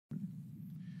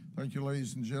Thank you,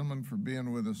 ladies and gentlemen, for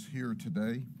being with us here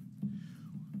today.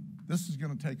 This is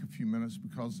going to take a few minutes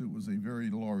because it was a very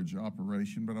large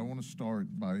operation, but I want to start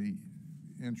by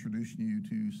introducing you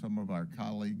to some of our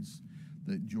colleagues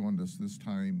that joined us this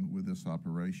time with this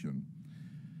operation.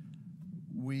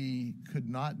 We could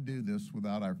not do this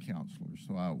without our counselors,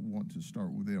 so I want to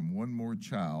start with them. One More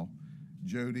Child,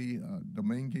 Jody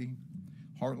Domingue,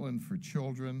 Heartland for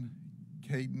Children,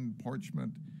 Caden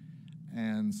Parchment,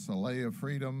 and Salea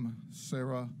Freedom,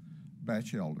 Sarah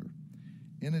Batchelder.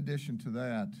 In addition to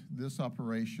that, this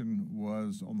operation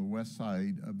was on the west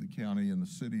side of the county in the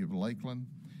city of Lakeland,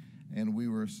 and we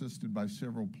were assisted by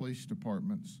several police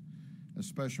departments. A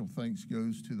special thanks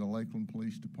goes to the Lakeland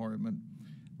Police Department.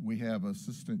 We have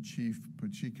Assistant Chief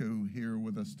Pacheco here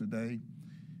with us today.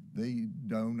 They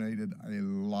donated a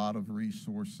lot of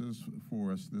resources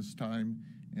for us this time,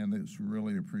 and it's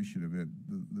really appreciative.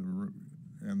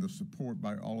 And the support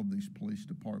by all of these police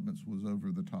departments was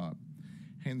over the top.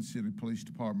 Kansas City Police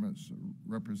Department's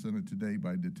represented today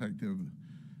by Detective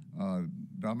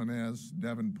Dominez,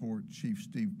 Davenport, Chief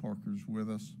Steve Parker's with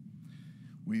us.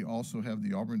 We also have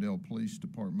the Auburndale Police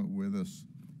Department with us,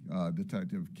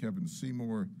 Detective Kevin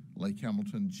Seymour, Lake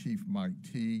Hamilton Chief Mike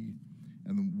Teague,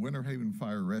 and the Winter Haven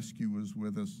Fire Rescue was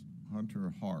with us,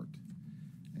 Hunter Hart.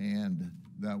 And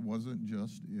that wasn't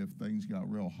just if things got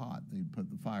real hot, they'd put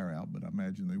the fire out, but I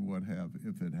imagine they would have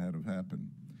if it had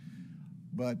happened.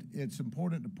 But it's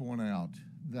important to point out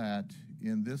that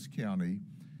in this county,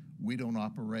 we don't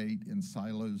operate in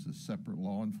silos as separate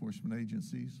law enforcement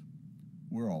agencies.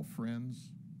 We're all friends.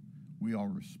 We all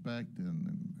respect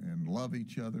and love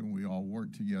each other, and we all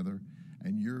work together.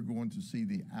 And you're going to see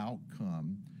the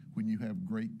outcome when you have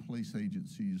great police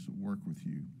agencies work with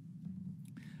you.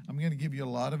 I'm going to give you a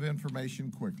lot of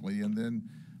information quickly, and then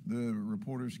the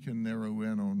reporters can narrow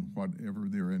in on whatever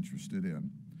they're interested in.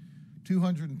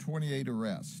 228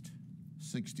 arrests,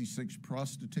 66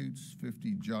 prostitutes,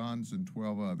 50 Johns, and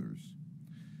 12 others.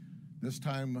 This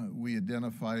time we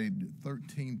identified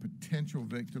 13 potential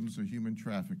victims of human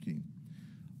trafficking.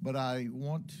 But I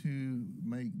want to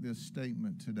make this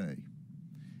statement today.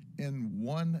 In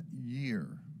 1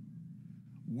 year,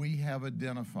 we have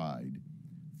identified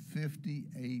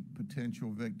 58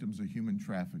 potential victims of human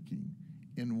trafficking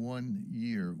in 1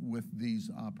 year with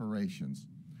these operations.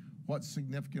 What's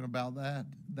significant about that?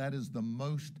 That is the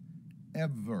most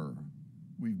ever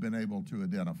we've been able to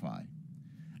identify.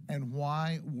 And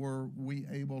why were we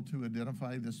able to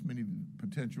identify this many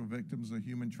potential victims of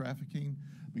human trafficking?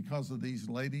 Because of these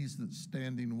ladies that's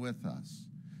standing with us.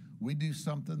 We do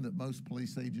something that most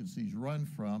police agencies run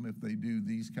from if they do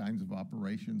these kinds of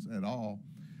operations at all.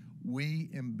 We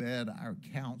embed our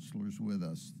counselors with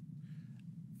us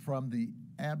from the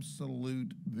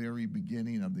absolute very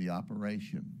beginning of the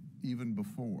operation, even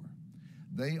before.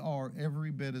 They are every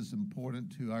bit as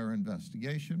important to our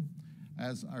investigation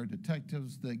as our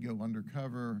detectives that go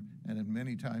undercover and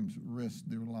many times risk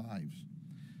their lives.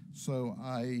 So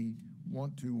I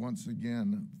want to once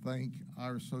again thank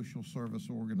our social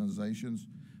service organizations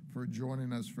for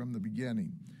joining us from the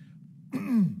beginning.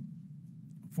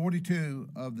 42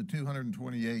 of the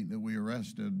 228 that we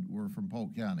arrested were from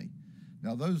Polk County.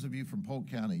 Now, those of you from Polk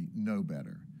County know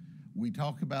better. We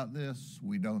talk about this,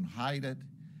 we don't hide it,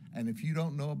 and if you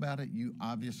don't know about it, you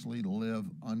obviously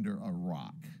live under a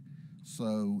rock.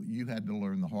 So you had to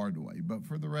learn the hard way. But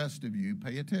for the rest of you,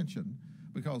 pay attention,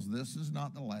 because this is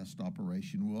not the last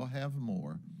operation. We'll have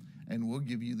more, and we'll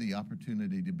give you the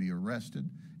opportunity to be arrested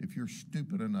if you're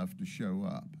stupid enough to show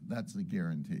up. That's a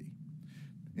guarantee.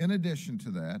 In addition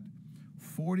to that,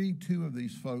 42 of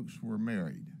these folks were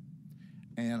married.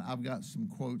 And I've got some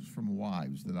quotes from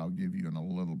wives that I'll give you in a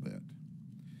little bit.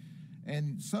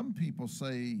 And some people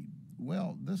say,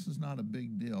 well, this is not a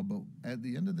big deal, but at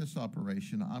the end of this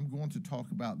operation, I'm going to talk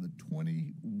about the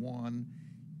 21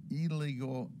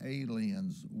 illegal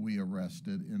aliens we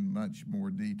arrested in much more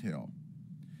detail.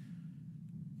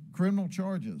 Criminal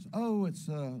charges. Oh, it's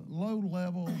a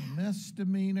low-level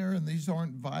misdemeanor, and these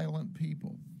aren't violent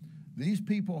people. These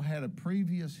people had a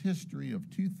previous history of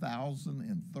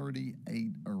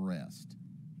 2,038 arrests.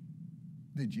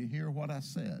 Did you hear what I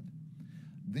said?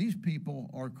 These people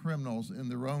are criminals in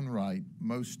their own right,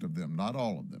 most of them, not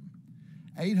all of them.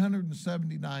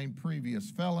 879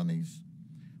 previous felonies,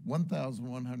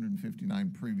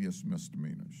 1,159 previous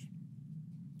misdemeanors.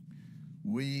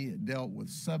 We dealt with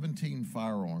 17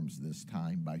 firearms this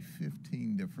time by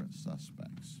 15 different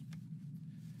suspects.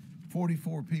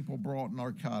 44 people brought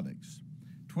narcotics.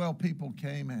 12 people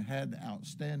came and had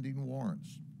outstanding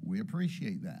warrants. We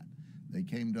appreciate that. They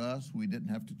came to us. We didn't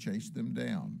have to chase them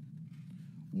down.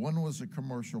 One was a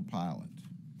commercial pilot.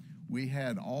 We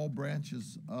had all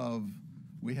branches of,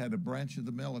 we had a branch of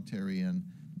the military and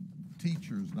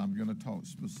teachers, and I'm going to talk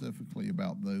specifically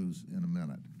about those in a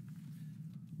minute.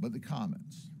 But the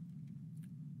comments.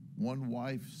 One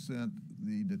wife sent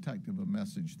the detective a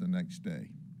message the next day.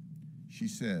 She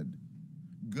said,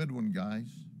 "Good one, guys.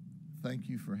 Thank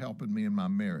you for helping me in my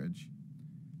marriage.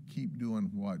 Keep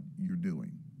doing what you're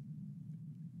doing."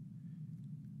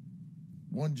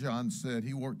 One John said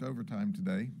he worked overtime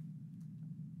today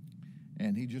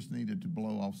and he just needed to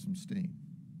blow off some steam.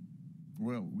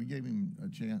 Well, we gave him a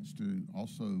chance to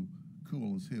also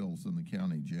cool his heels in the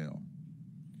county jail.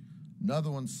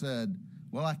 Another one said,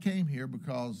 "Well, I came here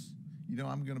because,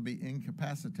 I'm going to be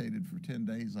incapacitated for 10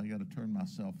 days. I got to turn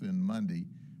myself in Monday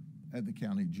at the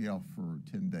county jail for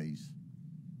 10 days.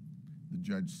 The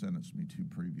judge sentenced me to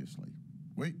previously."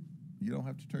 Wait, you don't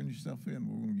have to turn yourself in.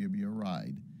 We're going to give you a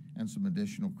ride and some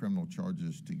additional criminal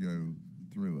charges to go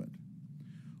through it.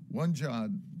 One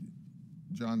John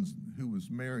who was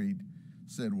married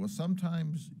said, "Well,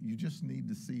 sometimes you just need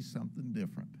to see something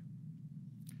different."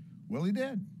 Well, he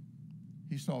did.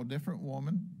 He saw a different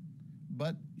woman,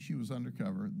 but she was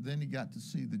undercover. Then he got to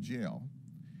see the jail.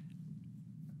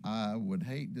 I would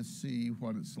hate to see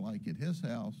what it's like at his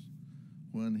house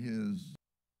when his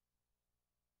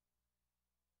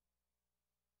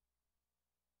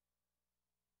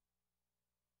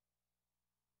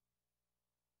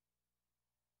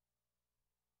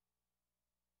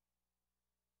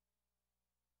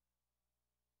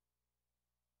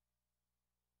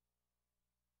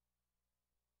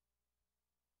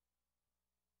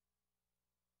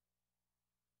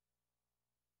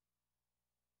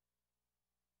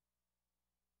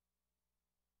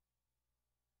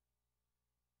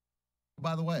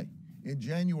By the way, in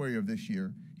January of this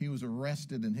year, he was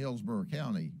arrested in Hillsborough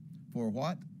County for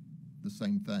what? The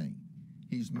same thing.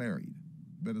 He's married,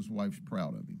 but his wife's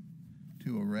proud of him.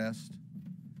 2 arrests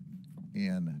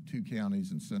in 2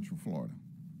 counties in Central Florida.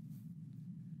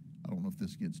 I don't know if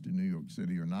this gets to New York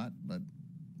City or not, but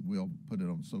we'll put it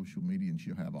on social media and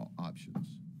she'll have all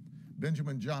options.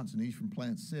 Benjamin Johnson, he's from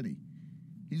Plant City.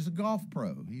 He's a golf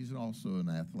pro. He's also an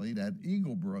athlete at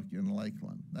Eaglebrook in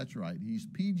Lakeland. That's right. He's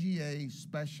PGA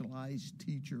specialized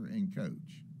teacher and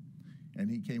coach.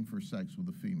 And he came for sex with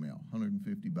a female,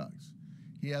 $150.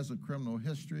 He has a criminal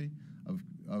history of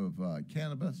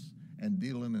cannabis and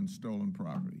dealing in stolen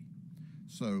property.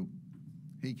 So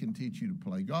he can teach you to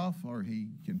play golf, or he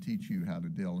can teach you how to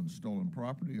deal in stolen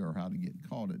property or how to get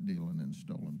caught at dealing in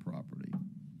stolen property.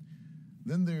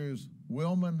 Then there's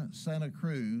Wilman Santa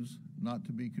Cruz, not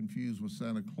to be confused with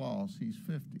Santa Claus. He's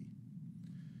 50.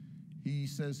 He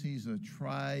says he's a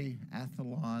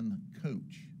triathlon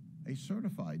coach, a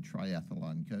certified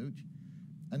triathlon coach,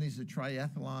 and he's a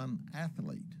triathlon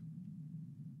athlete.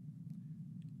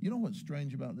 You know what's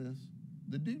strange about this?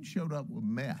 The dude showed up with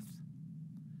meth.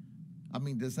 I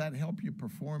mean, does that help you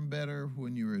perform better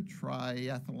when you're a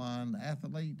triathlon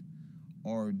athlete?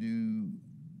 Or do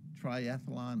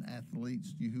triathlon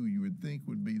athletes, who you would think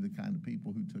would be the kind of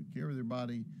people who took care of their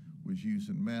body, was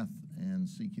using meth and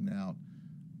seeking out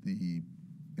the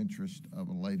interest of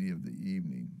a lady of the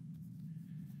evening?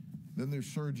 Then there's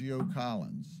Sergio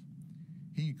Collins.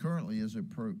 He currently is a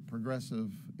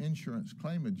progressive insurance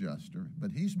claim adjuster,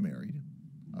 but he's married.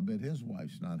 I bet his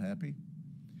wife's not happy.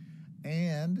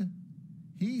 And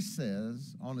he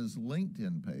says on his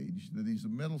LinkedIn page that he's a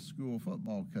middle school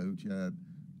football coach at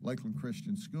Lakeland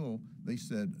Christian School. They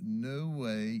said, no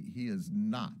way, he is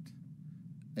not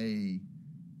a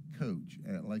coach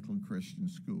at Lakeland Christian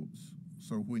Schools.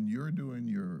 So when you're doing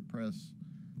your press,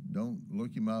 don't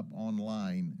look him up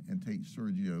online and take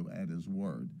Sergio at his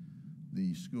word.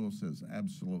 The school says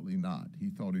absolutely not. He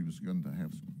thought he was going to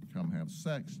come have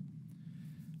sex.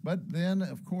 But then,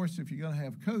 of course, if you're going to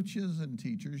have coaches and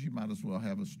teachers, you might as well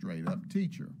have a straight-up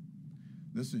teacher.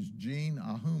 This is Gene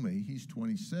Ahume. He's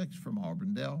 26 from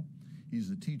Auburndale. He's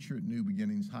a teacher at New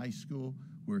Beginnings High School,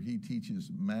 where he teaches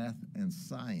math and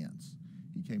science.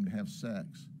 He came to have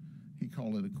sex. He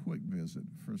called it a quick visit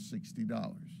for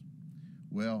 $60.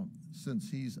 Well, since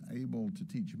he's able to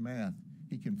teach math,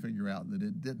 he can figure out that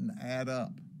it didn't add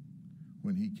up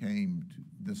when he came to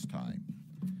this time.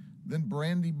 Then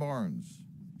Brandy Barnes.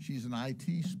 She's an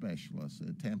IT specialist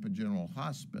at Tampa General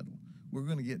Hospital. We're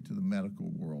going to get to the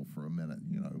medical world for a minute.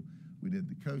 We did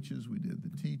the coaches, we did the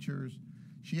teachers.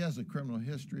 She has a criminal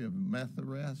history of meth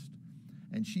arrest,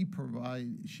 and she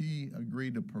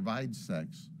agreed to provide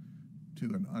sex to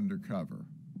an undercover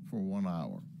for 1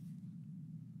 hour.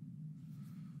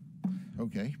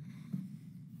 Okay.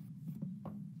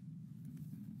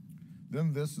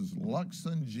 Then this is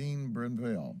Luxon Jean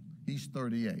Brinville. He's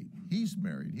 38. He's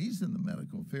married. He's in the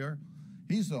medical field.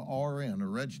 He's a RN, a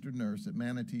registered nurse at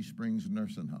Manatee Springs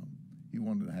Nursing Home. He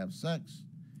wanted to have sex.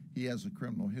 He has a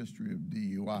criminal history of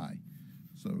DUI.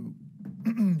 So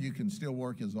you can still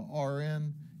work as a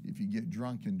RN. If you get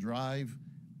drunk and drive,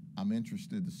 I'm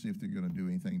interested to see if they're going to do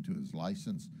anything to his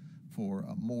license for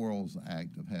a morals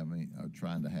act of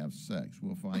trying to have sex.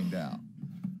 We'll find out.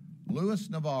 Luis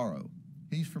Navarro,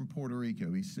 he's from Puerto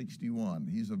Rico. He's 61.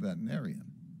 He's a veterinarian.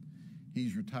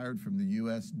 He's retired from the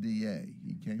USDA.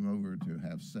 He came over to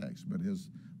have sex, but his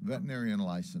veterinarian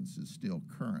license is still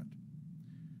current.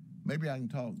 Maybe I can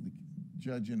talk the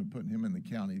judge into putting him in the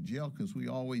county jail, because we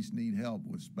always need help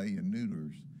with spay and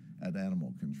neuters at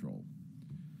animal control.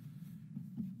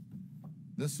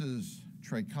 This is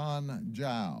Tracon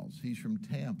Giles. He's from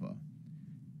Tampa.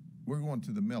 We're going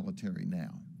to the military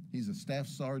now. He's a staff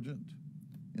sergeant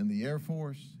in the Air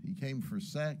Force. He came for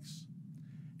sex,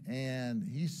 and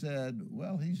he said,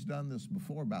 well, he's done this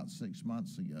before about 6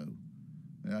 months ago.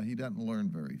 He doesn't learn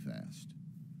very fast.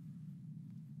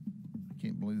 I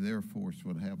can't believe the Air Force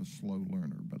would have a slow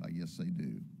learner, but I guess they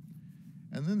do.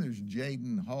 And then there's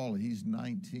Jaden Hall. He's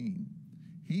 19.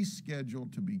 He's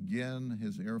scheduled to begin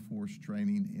his Air Force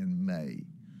training in May.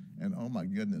 And oh my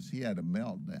goodness, he had a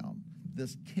meltdown.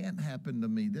 This can't happen to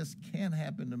me. This can't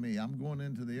happen to me. I'm going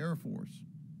into the Air Force.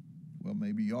 Well,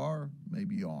 maybe you are,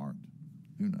 maybe you aren't.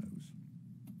 Who knows?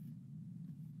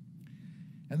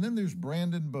 And then there's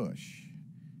Brandon Bush.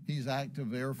 He's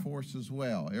active Air Force as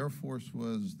well. Air Force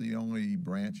was the only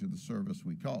branch of the service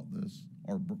we caught this,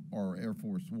 or Air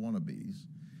Force wannabes.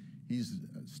 He's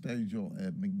scheduled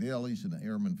at McDill. He's an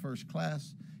Airman First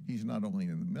Class. He's not only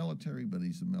in the military, but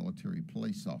he's a military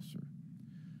police officer.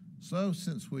 So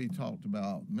since we talked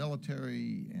about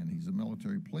military and he's a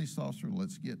military police officer,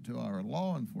 let's get to our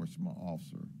law enforcement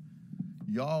officer.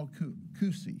 Yal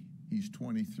Kusi, he's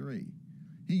 23.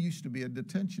 He used to be a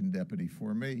detention deputy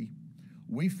for me.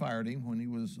 We fired him when he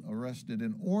was arrested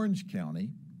in Orange County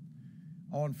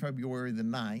on February the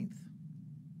 9th.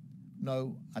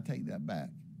 No, I take that back.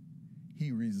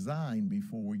 He resigned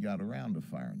before we got around to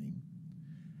firing him.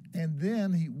 And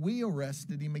then we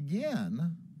arrested him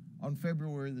again on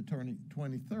February the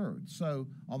 23rd. So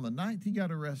on the 9th, he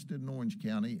got arrested in Orange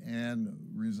County and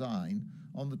resigned.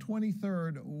 On the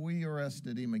 23rd, we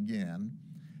arrested him again.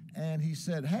 And he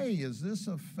said, hey, is this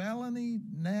a felony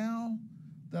now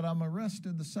that I'm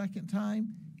arrested the second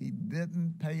time? He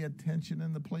didn't pay attention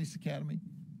in the police academy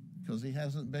because he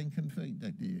hasn't been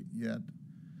convicted yet.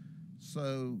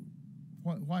 So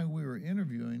while we were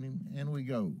interviewing him, and we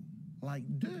go, like,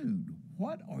 dude,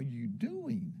 what are you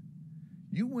doing?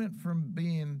 You went from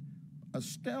being a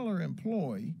stellar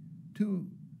employee to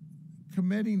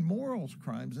committing morals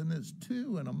crimes, and it's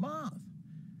 2 in a month.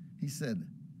 He said,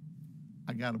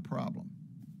 I got a problem.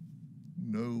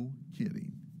 No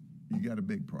kidding. You got a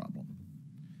big problem.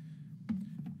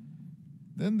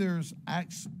 Then there's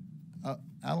Alex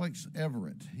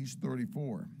Everett. He's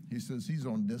 34. He says he's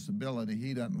on disability.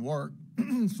 He doesn't work,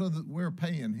 so that we're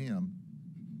paying him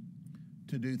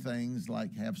to do things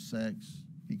like have sex.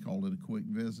 He called it a quick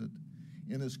visit.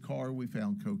 In his car, we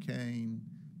found cocaine,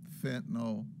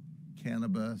 fentanyl,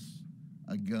 cannabis,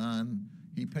 a gun.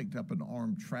 He picked up an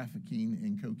armed trafficking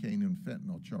and cocaine and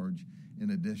fentanyl charge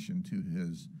in addition to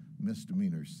his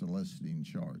misdemeanor soliciting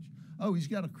charge. Oh, he's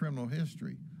got a criminal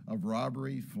history of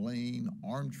robbery, fleeing,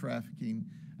 armed trafficking,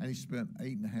 and he spent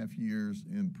 8.5 years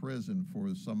in prison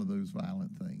for some of those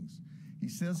violent things. He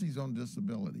says he's on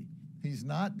disability. He's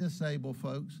not disabled,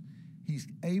 folks. He's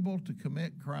able to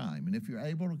commit crime, and if you're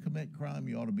able to commit crime,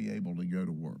 you ought to be able to go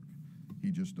to work.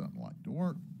 He just doesn't like to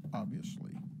work,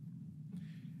 obviously.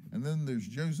 And then there's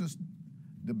Joseph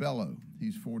DeBello.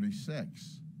 He's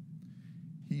 46.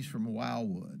 He's from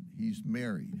Wildwood. He's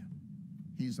married.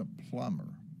 He's a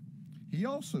plumber. He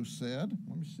also said,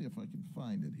 let me see if I can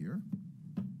find it here.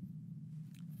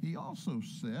 He also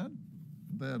said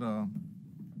that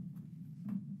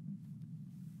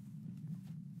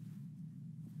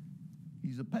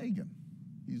he's a pagan.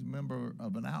 He's a member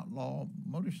of an outlaw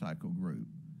motorcycle group.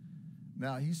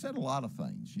 Now, he said a lot of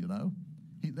things, you know.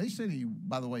 They said he,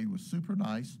 by the way, he was super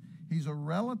nice. He's a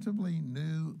relatively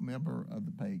new member of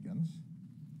the Pagans.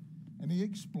 And he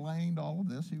explained all of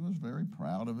this. He was very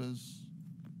proud of his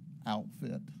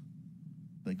outfit.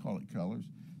 They call it colors.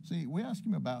 See, we asked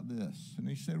him about this, and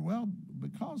he said, well,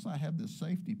 because I have this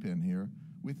safety pin here,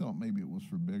 we thought maybe it was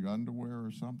for big underwear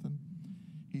or something.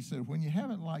 He said, when you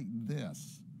have it like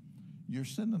this, you're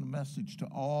sending a message to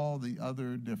all the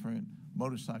other different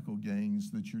motorcycle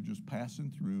gangs that you're just passing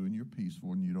through and you're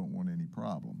peaceful and you don't want any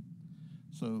problem.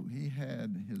 So he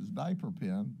had his diaper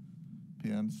pin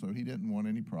pen, so he didn't want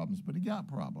any problems, but he got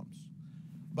problems.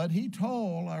 But he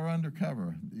told our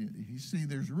undercover, you see,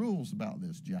 there's rules about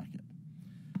this jacket.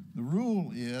 The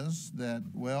rule is that,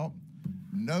 well,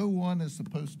 no one is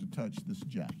supposed to touch this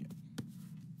jacket,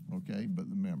 okay, but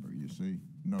the member, you see,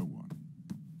 no one.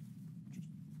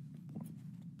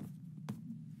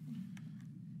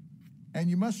 And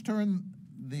you must turn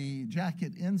the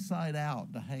jacket inside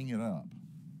out to hang it up.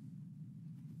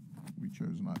 We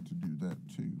chose not to do that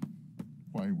too,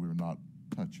 why we're not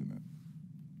touching it.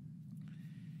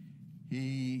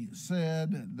 He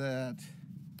said that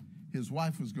his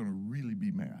wife was going to really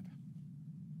be mad,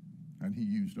 and he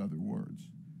used other words.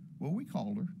 Well, we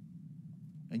called her,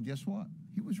 and guess what?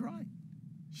 He was right.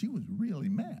 She was really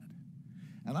mad.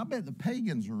 And I bet the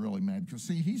pagans were really mad, because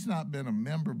see, he's not been a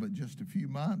member but just a few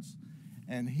months,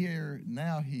 and here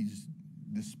now he's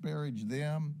disparaged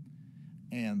them,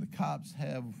 and the cops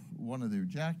have one of their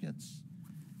jackets,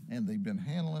 and they've been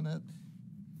handling it,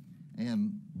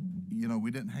 and you know,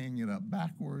 we didn't hang it up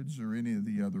backwards or any of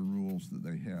the other rules that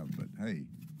they have, but hey,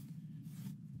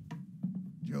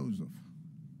 Joseph,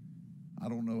 I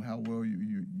don't know how well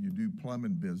you do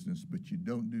plumbing business, but you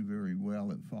don't do very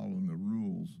well at following the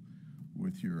rules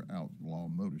with your outlaw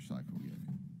motorcycle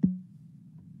gang.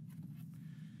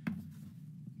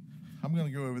 I'm going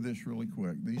to go over this really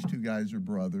quick. These two guys are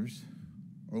brothers.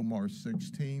 Omar's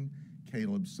 16,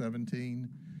 Caleb's 17.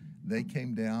 They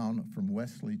came down from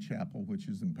Wesley Chapel, which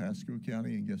is in Pasco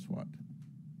County, and guess what?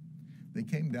 They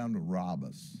came down to rob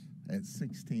us at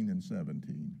 16 and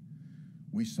 17.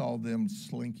 We saw them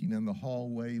slinking in the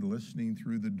hallway, listening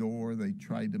through the door.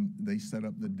 They set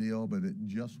up the deal, but it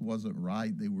just wasn't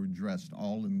right. They were dressed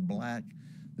all in black.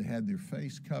 They had their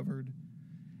face covered.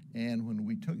 And when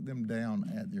we took them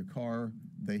down at their car,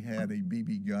 they had a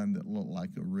BB gun that looked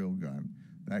like a real gun.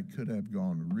 That could have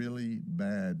gone really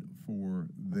bad for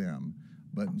them,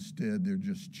 but instead they're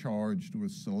just charged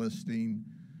with soliciting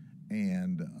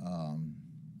and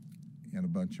a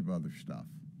bunch of other stuff.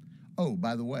 Oh,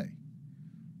 by the way,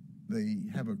 they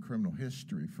have a criminal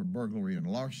history for burglary and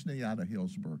larceny out of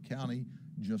Hillsborough County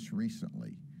just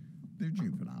recently. They're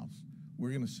juveniles. We're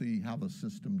going to see how the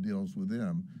system deals with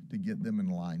them to get them in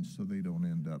line so they don't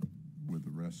end up with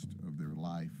the rest of their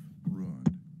life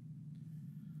ruined.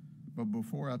 But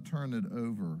before I turn it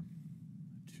over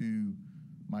to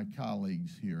my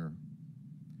colleagues here,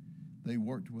 they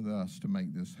worked with us to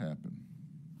make this happen.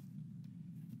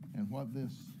 And what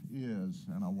this is,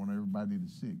 and I want everybody to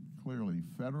see it clearly,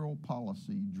 federal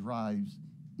policy drives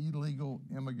illegal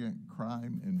immigrant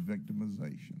crime and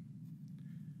victimization.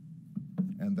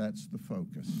 And that's the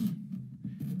focus,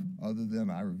 other than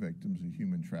our victims of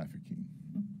human trafficking.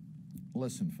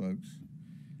 Listen, folks,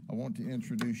 I want to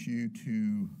introduce you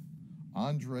to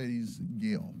Andres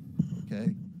Gill,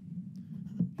 okay?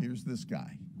 Here's this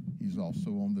guy. He's also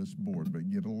on this board, but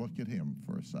get a look at him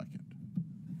for a second.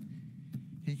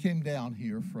 He came down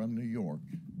here from New York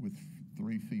with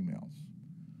 3 females.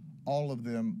 All of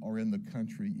them are in the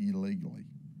country illegally.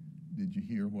 Did you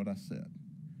hear what I said?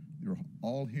 They're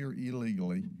all here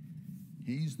illegally.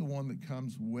 He's the one that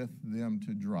comes with them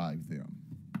to drive them.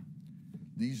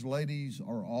 These ladies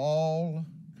are all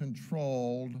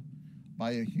controlled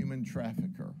by a human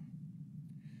trafficker.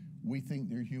 We think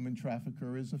their human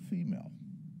trafficker is a female.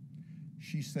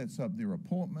 She sets up their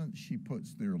appointments, she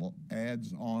puts their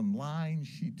ads online,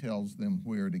 she tells them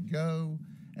where to go.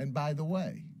 And by the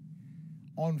way,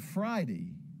 on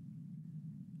Friday,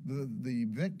 the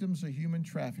victims of human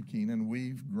trafficking, and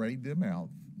we've grayed them out,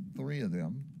 3 of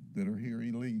them that are here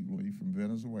illegally from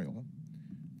Venezuela,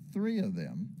 3 of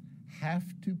them have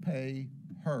to pay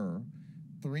her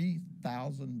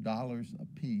 $3,000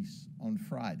 apiece on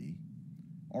Friday,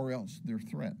 or else they're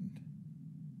threatened.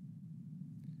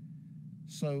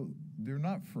 So they're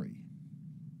not free.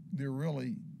 They're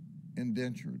really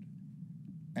indentured,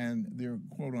 and they're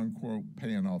quote unquote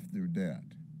paying off their debt.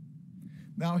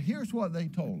 Now here's what they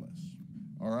told us,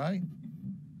 all right?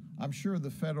 I'm sure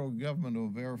the federal government will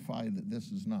verify that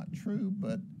this is not true,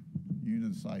 but you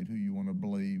decide who you want to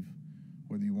believe,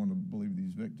 whether you want to believe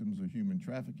these victims of human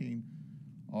trafficking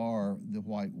or the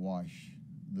whitewash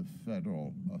the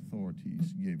federal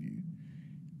authorities give you.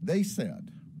 They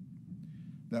said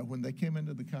that when they came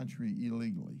into the country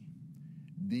illegally,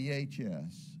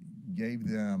 DHS gave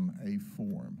them a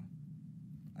form,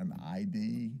 an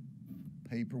ID,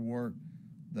 paperwork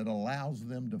that allows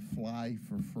them to fly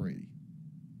for free.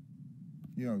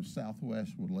 You know,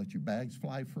 Southwest would let your bags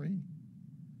fly free.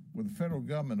 Well, the federal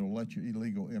government will let your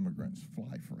illegal immigrants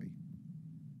fly free.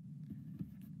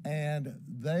 And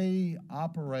they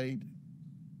operate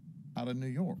out of New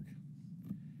York.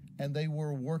 And they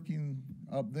were working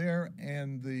up there,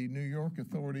 and the New York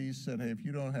authorities said, hey, if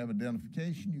you don't have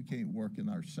identification, you can't work in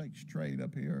our sex trade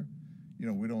up here. You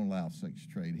know, we don't allow sex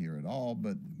trade here at all,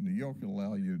 but New York will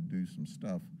allow you to do some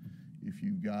stuff if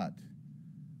you've got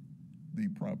the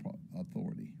proper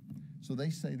authority. So they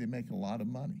say they make a lot of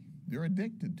money. They're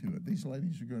addicted to it. These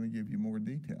ladies are going to give you more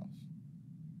details.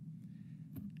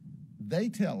 They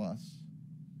tell us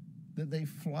that they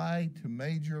fly to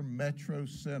major metro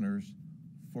centers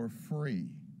for free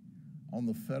on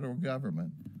the federal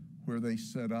government, where they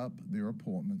set up their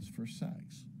appointments for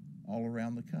sex all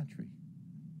around the country.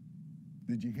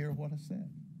 Did you hear what I said?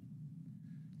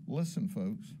 Listen,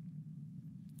 folks,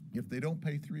 if they don't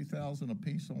pay $3,000 a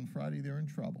piece on Friday, they're in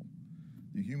trouble.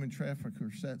 The human trafficker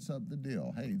sets up the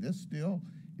deal. Hey, this deal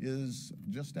is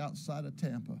just outside of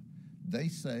Tampa. They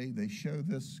say they show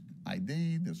this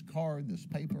ID, this card, this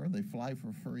paper, they fly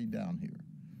for free down here.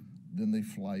 Then they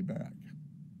fly back.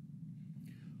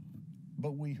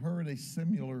 But we heard a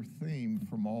similar theme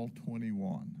from all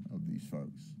 21 of these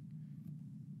folks.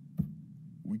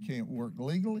 We can't work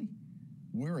legally.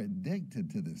 We're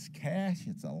addicted to this cash.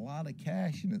 It's a lot of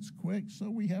cash and it's quick, so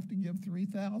we have to give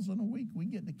 $3,000 a week. We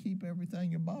get to keep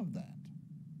everything above that.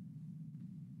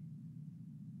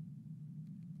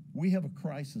 We have a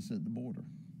crisis at the border.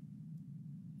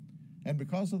 And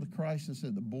because of the crisis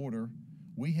at the border,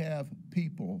 we have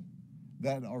people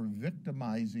that are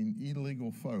victimizing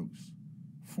illegal folks,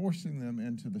 forcing them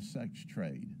into the sex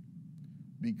trade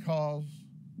because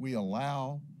we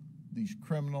allow these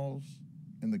criminals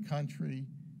in the country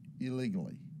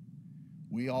illegally.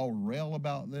 We all rail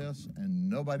about this and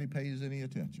nobody pays any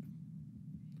attention.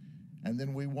 And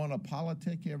then we want to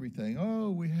politic everything.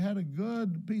 Oh, we had a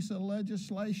good piece of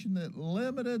legislation that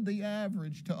limited the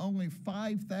average to only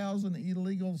 5,000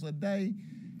 illegals a day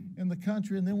in the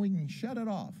country, and then we can shut it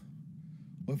off.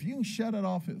 Well, if you can shut it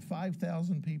off at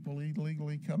 5,000 people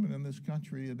illegally coming in this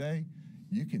country a day,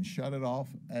 you can shut it off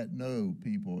at no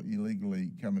people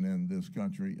illegally coming in this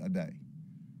country a day.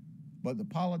 But the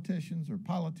politicians are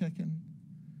politicking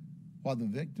while the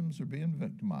victims are being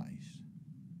victimized.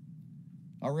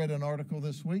 I read an article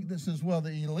this week that says, well,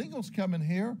 the illegals coming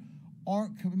here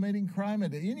aren't committing crime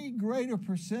at any greater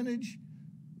percentage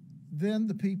than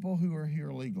the people who are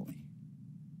here legally.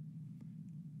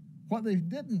 What they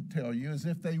didn't tell you is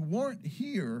if they weren't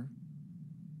here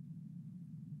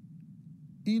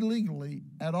illegally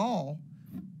at all,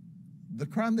 the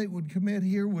crime they would commit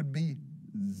here would be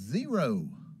zero.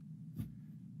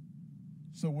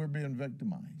 So we're being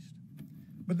victimized.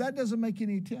 But that doesn't make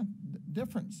any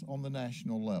difference on the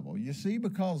national level. You see,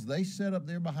 because they sit up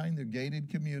there behind their gated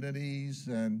communities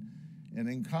and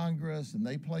in Congress, and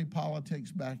they play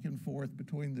politics back and forth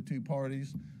between the two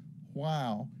parties,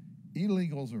 while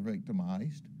illegals are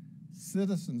victimized,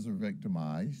 citizens are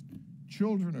victimized,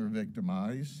 children are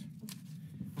victimized.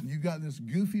 You got this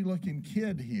goofy-looking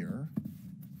kid here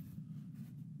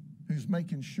who's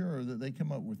making sure that they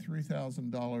come up with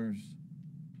 $3,000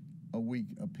 a week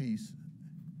apiece,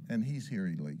 and he's here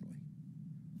illegally.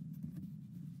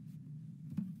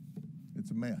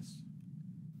 It's a mess,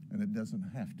 and it doesn't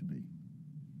have to be.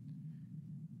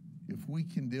 If we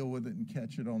can deal with it and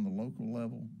catch it on the local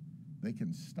level, they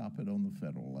can stop it on the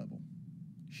federal level.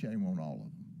 Shame on all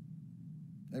of them,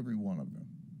 every one of them,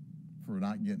 for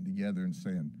not getting together and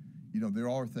saying, you know, there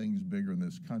are things bigger in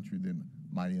this country than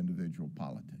my individual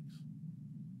politics.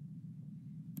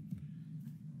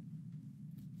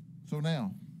 So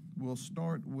now, we'll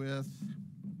start with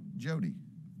Jody.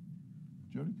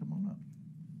 Jody, come on up.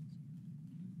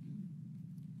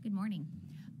 Good morning.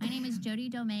 My name is Jody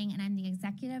Domingue, and I'm the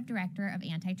Executive Director of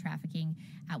Anti-Trafficking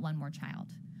at One More Child.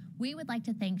 We would like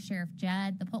to thank Sheriff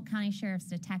Judd, the Polk County Sheriff's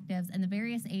detectives, and the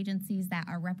various agencies that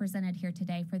are represented here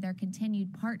today for their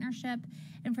continued partnership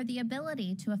and for the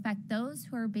ability to affect those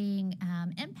who are being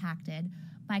impacted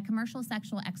by commercial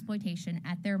sexual exploitation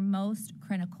at their most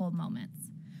critical moments.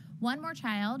 One More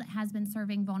Child has been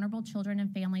serving vulnerable children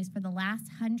and families for the last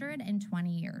 120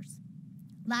 years.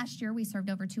 Last year, we served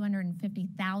over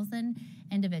 250,000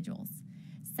 individuals.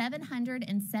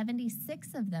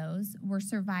 776 of those were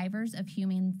survivors of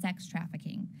human sex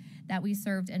trafficking that we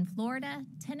served in Florida,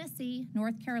 Tennessee,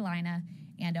 North Carolina,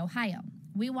 and Ohio.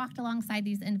 We walked alongside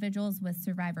these individuals with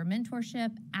survivor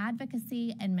mentorship,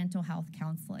 advocacy, and mental health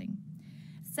counseling.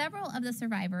 Several of the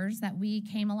survivors that we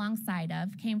came alongside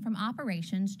of came from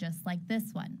operations just like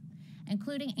this one,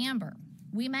 including Amber.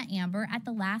 We met Amber at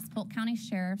the last Polk County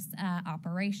Sheriff's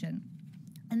operation.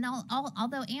 And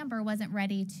although Amber wasn't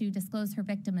ready to disclose her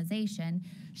victimization,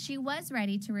 she was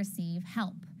ready to receive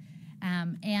help.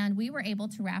 And we were able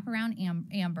to wrap around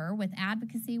Amber with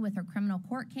advocacy with her criminal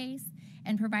court case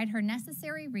and provide her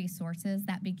necessary resources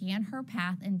that began her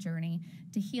path and journey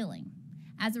to healing.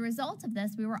 As a result of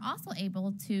this, we were also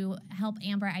able to help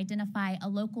Amber identify a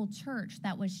local church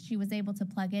that she was able to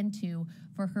plug into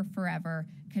for her forever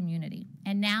community.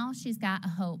 And now she's got a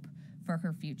hope for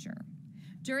her future.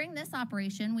 During this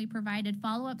operation, we provided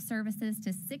follow-up services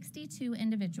to 62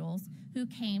 individuals who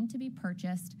came to be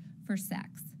purchased for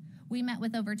sex. We met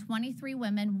with over 23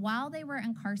 women while they were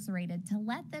incarcerated to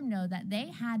let them know that they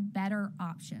had better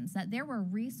options, that there were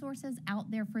resources out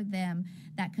there for them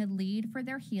that could lead for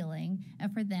their healing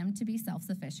and for them to be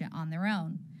self-sufficient on their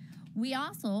own. We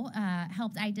also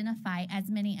helped identify as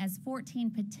many as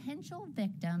 14 potential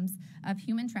victims of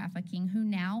human trafficking who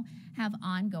now have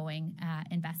ongoing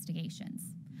investigations.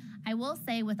 I will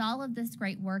say, with all of this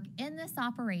great work in this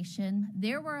operation,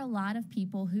 there were a lot of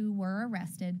people who were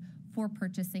arrested for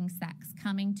purchasing sex,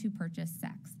 coming to purchase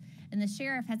sex. And the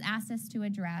sheriff has asked us to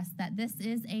address that this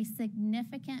is a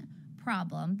significant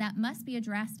problem that must be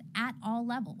addressed at all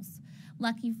levels.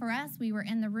 Lucky for us, we were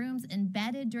in the rooms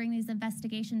embedded during these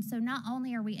investigations, so not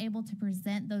only are we able to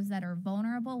present those that are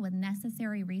vulnerable with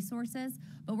necessary resources,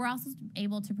 but we're also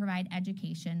able to provide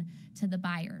education to the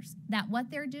buyers, that what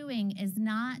they're doing is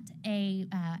not a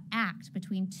act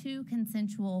between two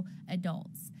consensual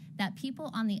adults, that people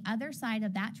on the other side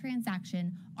of that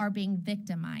transaction are being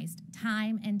victimized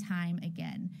time and time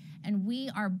again. And we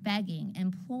are begging,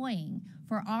 employing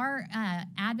for our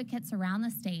advocates around the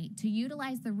state to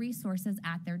utilize the resources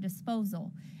at their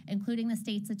disposal, including the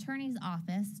state's attorney's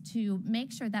office, to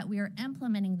make sure that we are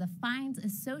implementing the fines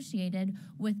associated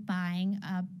with buying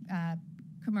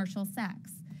commercial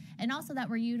sex. And also that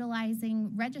we're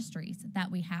utilizing registries that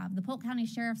we have. The Polk County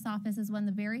Sheriff's Office is one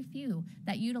of the very few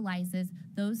that utilizes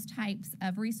those types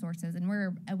of resources, and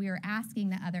we are asking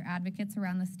that other advocates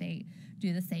around the state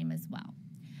do the same as well.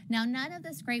 Now, none of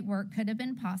this great work could have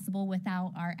been possible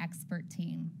without our expert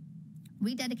team.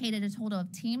 We dedicated a total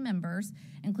of team members,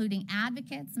 including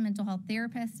advocates, mental health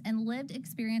therapists, and lived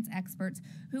experience experts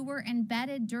who were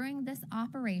embedded during this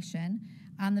operation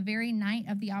on the very night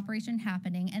of the operation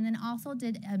happening, and then also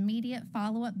did immediate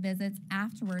follow-up visits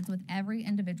afterwards with every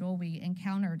individual we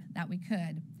encountered that we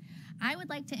could. I would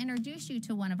like to introduce you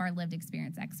to one of our lived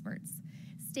experience experts,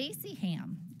 Stacy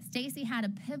Ham. Stacy had a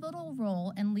pivotal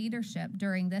role in leadership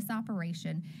during this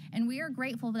operation, and we are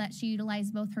grateful that she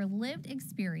utilized both her lived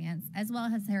experience as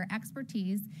well as her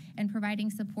expertise in providing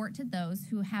support to those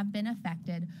who have been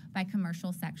affected by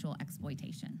commercial sexual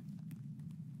exploitation.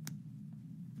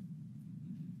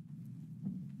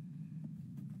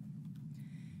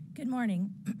 Good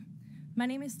morning. My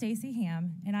name is Stacy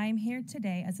Ham, and I am here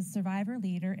today as a survivor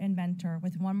leader and mentor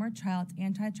with One More Child's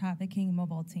anti-trafficking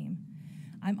mobile team.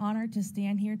 I'm honored to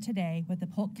stand here today with the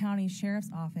Polk County Sheriff's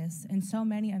Office and so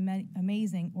many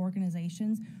amazing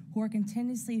organizations who are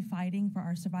continuously fighting for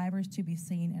our survivors to be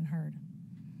seen and heard.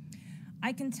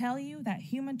 I can tell you that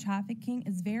human trafficking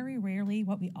is very rarely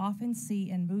what we often see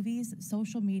in movies,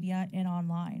 social media, and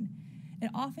online. It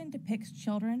often depicts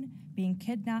children being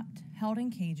kidnapped, held in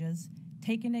cages,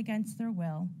 taken against their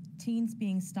will, teens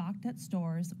being stalked at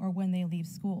stores or when they leave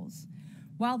schools.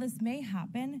 While this may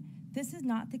happen, this is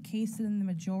not the case in the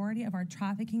majority of our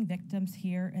trafficking victims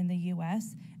here in the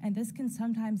U.S., and this can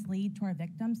sometimes lead to our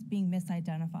victims being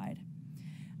misidentified.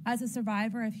 As a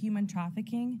survivor of human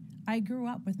trafficking, I grew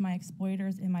up with my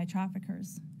exploiters and my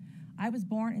traffickers. I was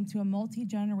born into a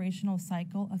multi-generational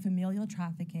cycle of familial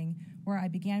trafficking where I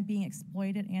began being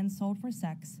exploited and sold for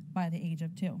sex by the age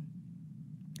of 2.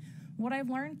 What I've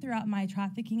learned throughout my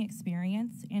trafficking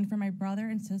experience and from my brother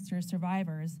and sister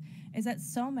survivors is that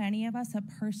so many of us have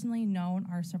personally known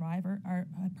our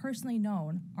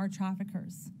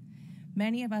traffickers.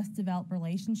 Many of us develop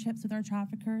relationships with our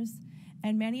traffickers,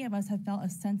 and many of us have felt a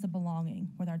sense of belonging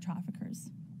with our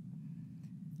traffickers.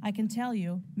 I can tell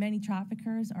you, many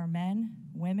traffickers are men,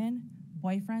 women,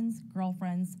 boyfriends,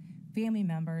 girlfriends, family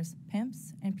members,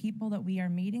 pimps, and people that we are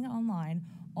meeting online,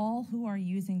 all who are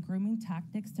using grooming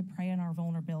tactics to prey on our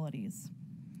vulnerabilities.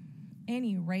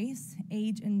 Any race,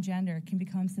 age, and gender can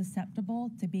become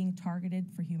susceptible to being targeted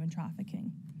for human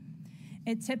trafficking.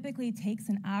 It typically takes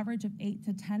an average of 8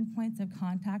 to 10 points of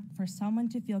contact for someone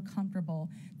to feel comfortable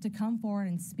to come forward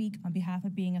and speak on behalf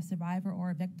of being a survivor or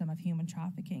a victim of human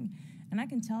trafficking. And I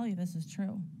can tell you this is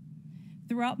true.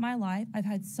 Throughout my life, I've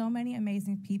had so many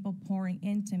amazing people pouring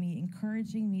into me,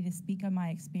 encouraging me to speak on my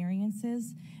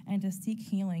experiences and to seek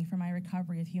healing from my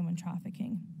recovery of human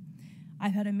trafficking.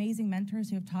 I've had amazing mentors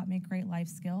who have taught me great life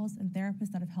skills and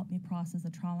therapists that have helped me process the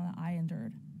trauma that I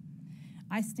endured.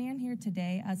 I stand here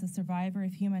today as a survivor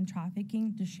of human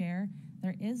trafficking to share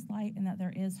there is light and that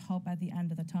there is hope at the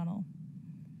end of the tunnel.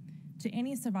 To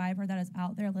any survivor that is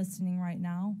out there listening right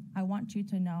now, I want you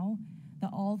to know that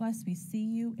all of us, we see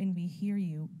you and we hear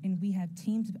you, and we have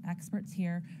teams of experts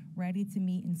here ready to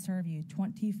meet and serve you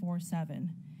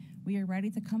 24/7. We are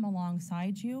ready to come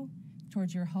alongside you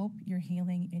towards your hope, your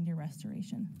healing, and your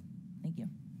restoration. Thank you.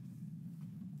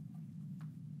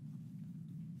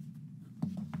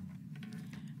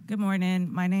 Good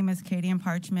morning. My name is Katie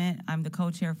Parchment. I'm the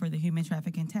co-chair for the Human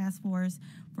Trafficking Task Force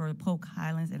for Polk,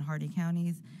 Highlands, and Hardee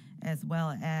counties, as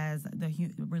well as the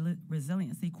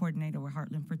Resiliency Coordinator with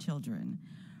Heartland for Children.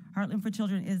 Heartland for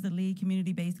Children is the lead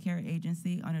community-based care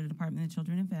agency under the Department of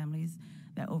Children and Families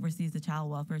that oversees the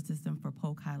child welfare system for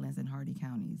Polk, Highlands, and Hardee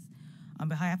counties. On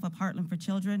behalf of Heartland for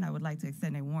Children, I would like to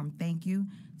extend a warm thank you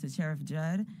to Sheriff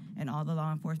Judd and all the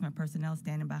law enforcement personnel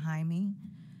standing behind me.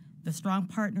 The strong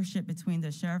partnership between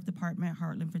the Sheriff Department,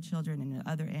 Heartland for Children, and the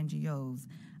other NGOs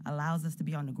allows us to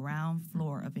be on the ground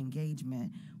floor of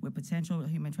engagement with potential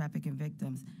human trafficking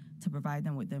victims to provide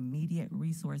them with the immediate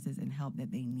resources and help that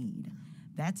they need.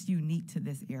 That's unique to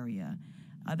this area.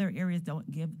 Other areas don't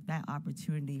give that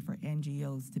opportunity for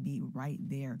NGOs to be right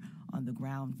there on the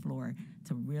ground floor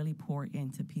to really pour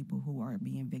into people who are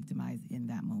being victimized in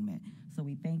that moment. So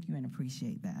we thank you and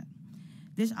appreciate that.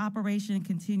 This operation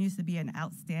continues to be an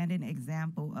outstanding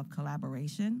example of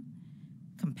collaboration,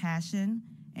 compassion,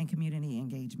 and community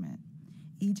engagement.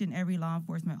 Each and every law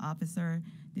enforcement officer,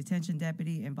 detention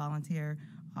deputy, and volunteer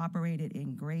operated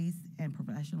in grace and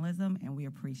professionalism, and we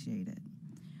appreciate it.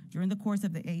 During the course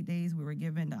of the 8 days, we were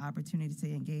given the opportunity to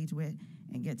engage with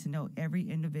and get to know every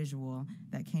individual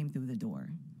that came through the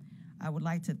door. I would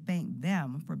like to thank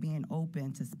them for being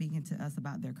open to speaking to us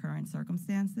about their current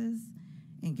circumstances,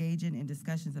 engaging in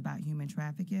discussions about human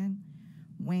trafficking,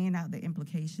 weighing out the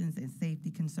implications and safety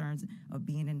concerns of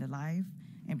being in the life,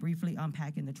 and briefly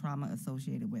unpacking the trauma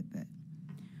associated with it.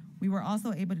 We were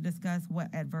also able to discuss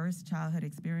what adverse childhood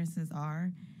experiences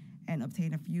are and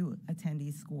obtain a few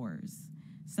attendee scores.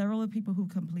 Several of the people who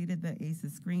completed the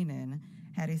ACEs screening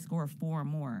had a score of 4 or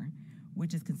more,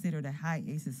 which is considered a high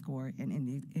ACEs score and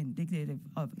indicative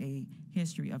of a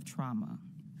history of trauma.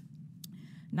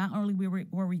 Not only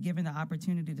were we given the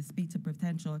opportunity to speak to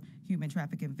potential human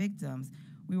trafficking victims,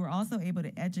 we were also able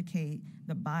to educate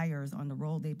the buyers on the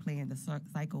role they play in the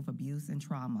cycle of abuse and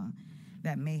trauma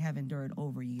that may have endured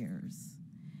over years.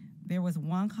 There was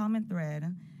one common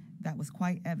thread that was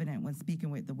quite evident when speaking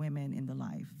with the women in the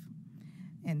life,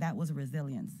 and that was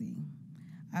resiliency.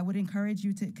 I would encourage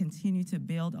you to continue to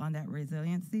build on that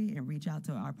resiliency and reach out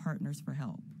to our partners for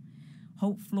help.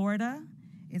 Hope Florida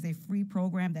is a free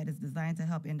program that is designed to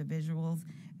help individuals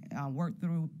work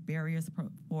through barriers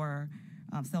for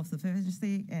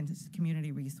self-sufficiency and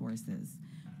community resources.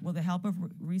 With the help of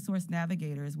resource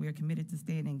navigators, we are committed to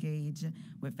staying engaged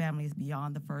with families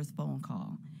beyond the first phone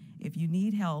call. If you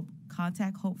need help,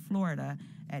 contact Hope Florida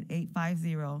at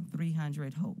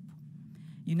 850-300-HOPE.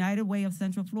 United Way of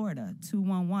Central Florida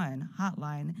 211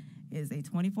 hotline is a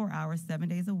 24-hour, 7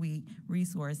 days a week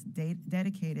resource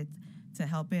dedicated to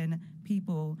helping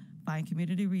people find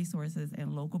community resources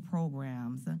and local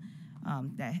programs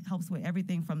that helps with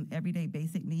everything from everyday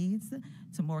basic needs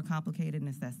to more complicated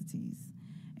necessities.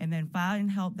 And then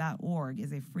findhelp.org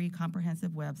is a free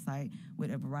comprehensive website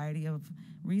with a variety of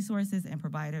resources and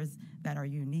providers that are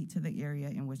unique to the area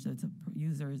in which the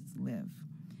users live.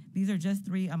 These are just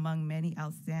 3 among many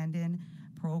outstanding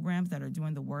programs that are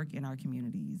doing the work in our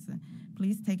communities.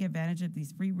 Please take advantage of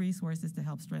these free resources to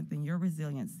help strengthen your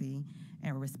resiliency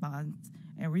and respond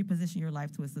and reposition your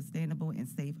life to a sustainable and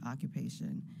safe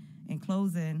occupation. In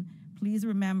closing, please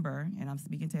remember, and I'm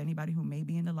speaking to anybody who may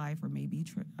be in the life or may be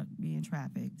being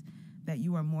trafficked, that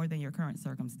you are more than your current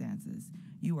circumstances.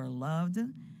 You are loved,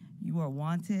 you are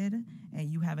wanted, and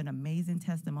you have an amazing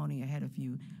testimony ahead of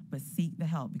you, but seek the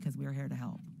help because we are here to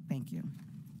help. Thank you.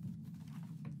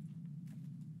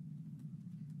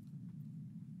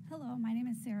 Hello, my name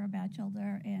is Sarah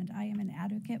Batchelder, and I am an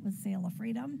advocate with Sail of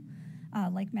Freedom.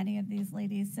 Like many of these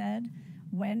ladies said,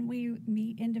 when we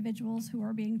meet individuals who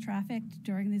are being trafficked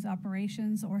during these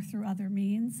operations or through other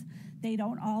means, they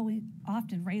don't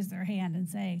often raise their hand and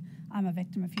say, I'm a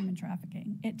victim of human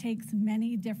trafficking. It takes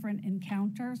many different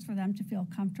encounters for them to feel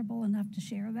comfortable enough to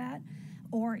share that,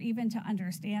 or even to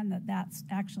understand that that's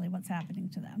actually what's happening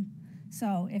to them.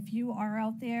 So if you are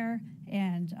out there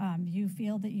and you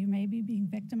feel that you may be being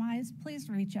victimized, please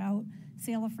reach out.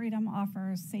 Sail of Freedom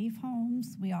offers safe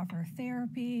homes. We offer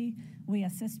therapy. We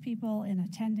assist people in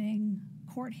attending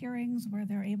court hearings where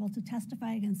they're able to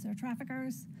testify against their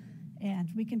traffickers. And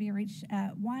we can be reached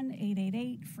at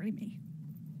 1-888-FREE-ME.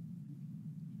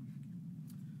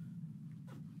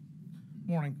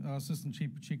 Morning, Assistant Chief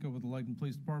Pacheco with the Lakeland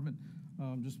Police Department.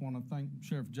 Just want to thank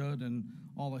Sheriff Judd and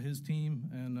all of his team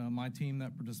and my team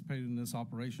that participated in this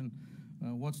operation.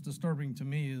 What's disturbing to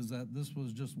me is that this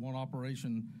was just one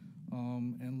operation,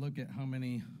 and look at how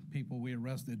many people we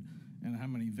arrested and how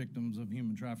many victims of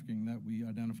human trafficking that we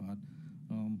identified.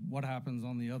 What happens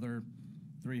on the other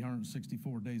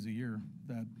 364 days a year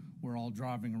that we're all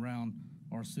driving around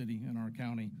our city and our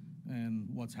county, and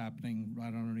what's happening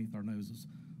right underneath our noses.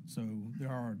 So there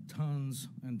are tons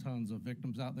and tons of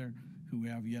victims out there who we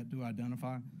have yet to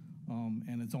identify,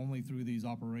 and it's only through these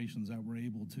operations that we're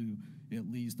able to at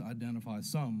least identify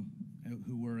some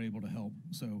who we're able to help.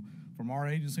 So from our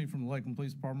agency, from the Lakeland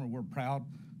Police Department, we're proud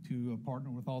to partner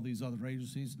with all these other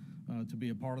agencies to be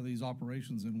a part of these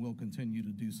operations, and we'll continue to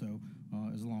do so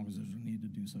as long as there's a need to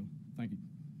do so. Thank you.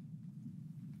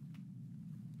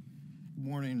 Good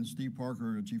morning, Steve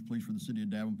Parker, Chief of Police for the City of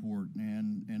Davenport,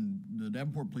 and the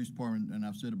Davenport Police Department, and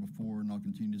I've said it before and I'll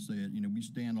continue to say it, you know, we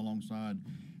stand alongside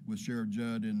with Sheriff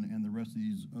Judd and the rest of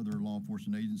these other law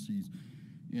enforcement agencies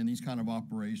in these kind of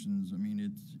operations. I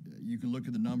mean, you can look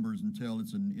at the numbers and tell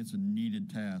it's a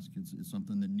needed task. It's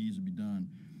something that needs to be done.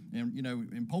 And, you know,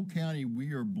 in Polk County,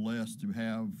 we are blessed to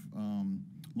have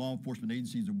law enforcement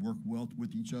agencies that work well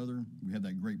with each other. We have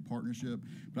that great partnership.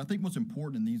 But I think what's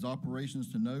important in these operations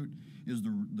to note is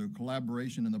the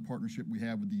collaboration and the partnership we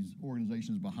have with these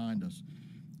organizations behind us.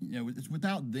 You know, it's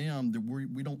without them that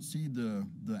we don't see the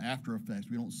after effects.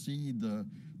 We don't see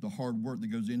the hard work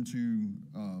that goes into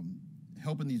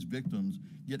helping these victims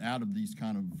get out of these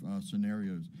kind of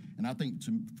scenarios. And I think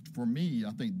for me,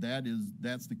 I think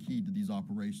that's the key to these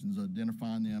operations,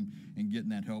 identifying them and getting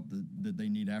that help that they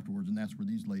need afterwards. And that's where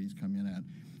these ladies come in at.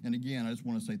 And again, I just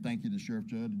want to say thank you to Sheriff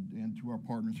Judd and to our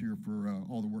partners here for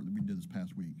all the work that we did this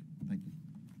past week. Thank you.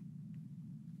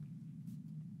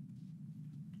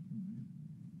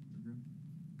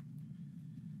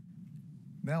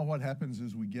 Now what happens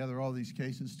is we gather all these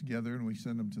cases together and we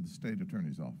send them to the state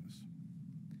attorney's office.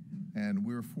 And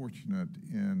we're fortunate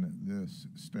in this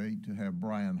state to have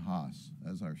Brian Haas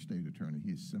as our state attorney.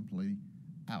 He is simply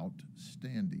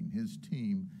outstanding. His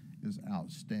team is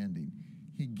outstanding.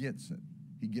 He gets it.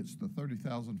 He gets the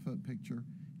 30,000-foot picture.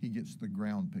 He gets the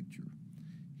ground picture.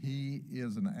 He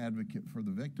is an advocate for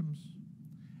the victims,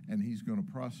 and he's going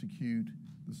to prosecute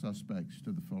the suspects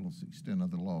to the fullest extent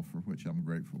of the law, for which I'm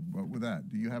grateful. But with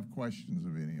that, do you have questions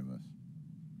of any of us?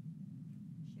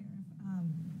 Sheriff,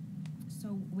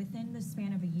 so within the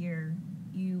span of a year,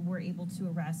 you were able to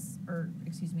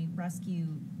rescue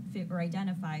or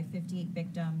identify 58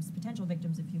 victims, potential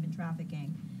victims of human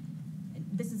trafficking.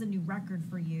 This is a new record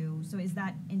for you. So is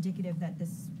that indicative that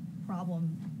this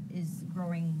problem is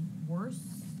growing worse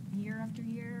year after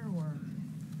year, or?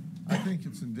 I think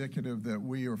it's indicative that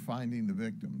we are finding the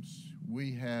victims.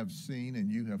 We have seen, and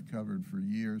you have covered for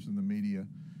years in the media,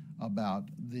 about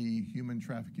the human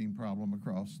trafficking problem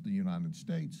across the United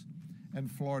States.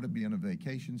 And Florida, being a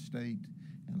vacation state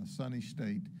and a sunny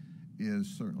state, is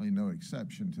certainly no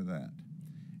exception to that.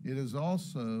 It is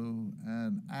also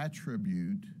an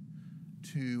attribute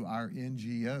to our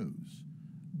NGOs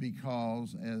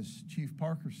because, as Chief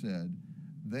Parker said,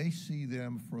 they see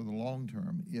them for the long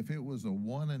term. If it was a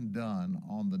one and done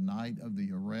on the night of the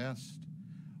arrest,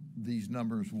 these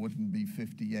numbers wouldn't be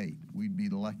 58. We'd be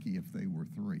lucky if they were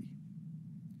 3.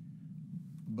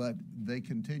 But they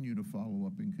continue to follow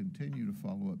up and continue to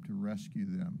follow up to rescue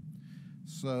them.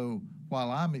 So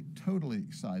while I'm totally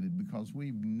excited because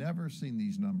we've never seen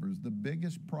these numbers, the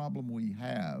biggest problem we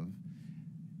have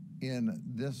in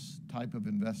this type of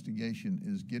investigation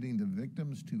is getting the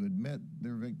victims to admit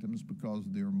they're victims because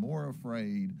they're more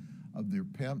afraid of their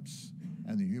pimps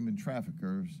and the human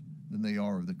traffickers than they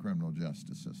are of the criminal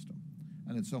justice system.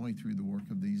 And it's only through the work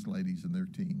of these ladies and their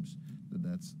teams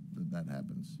that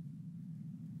happens.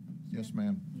 Yes,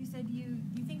 ma'am. You said you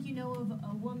think you know of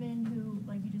a woman who,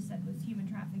 like you just said, was human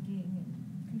trafficking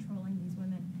and controlling these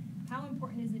women. How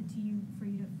important is it to you for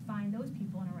you to find those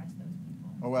people and arrest those people?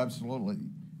 Oh, absolutely.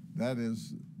 That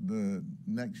is the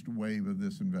next wave of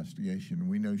this investigation.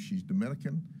 We know she's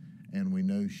Dominican, and we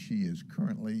know she is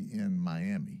currently in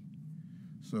Miami.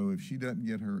 So if she doesn't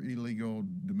get her illegal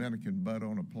Dominican butt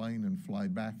on a plane and fly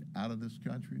back out of this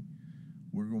country,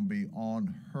 we're going to be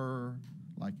on her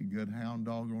like a good hound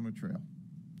dog on a trail.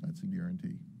 That's a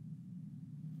guarantee.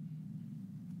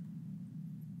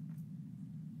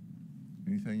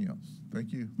 Anything else?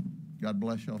 Thank you. God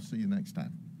bless y'all. See you next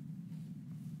time.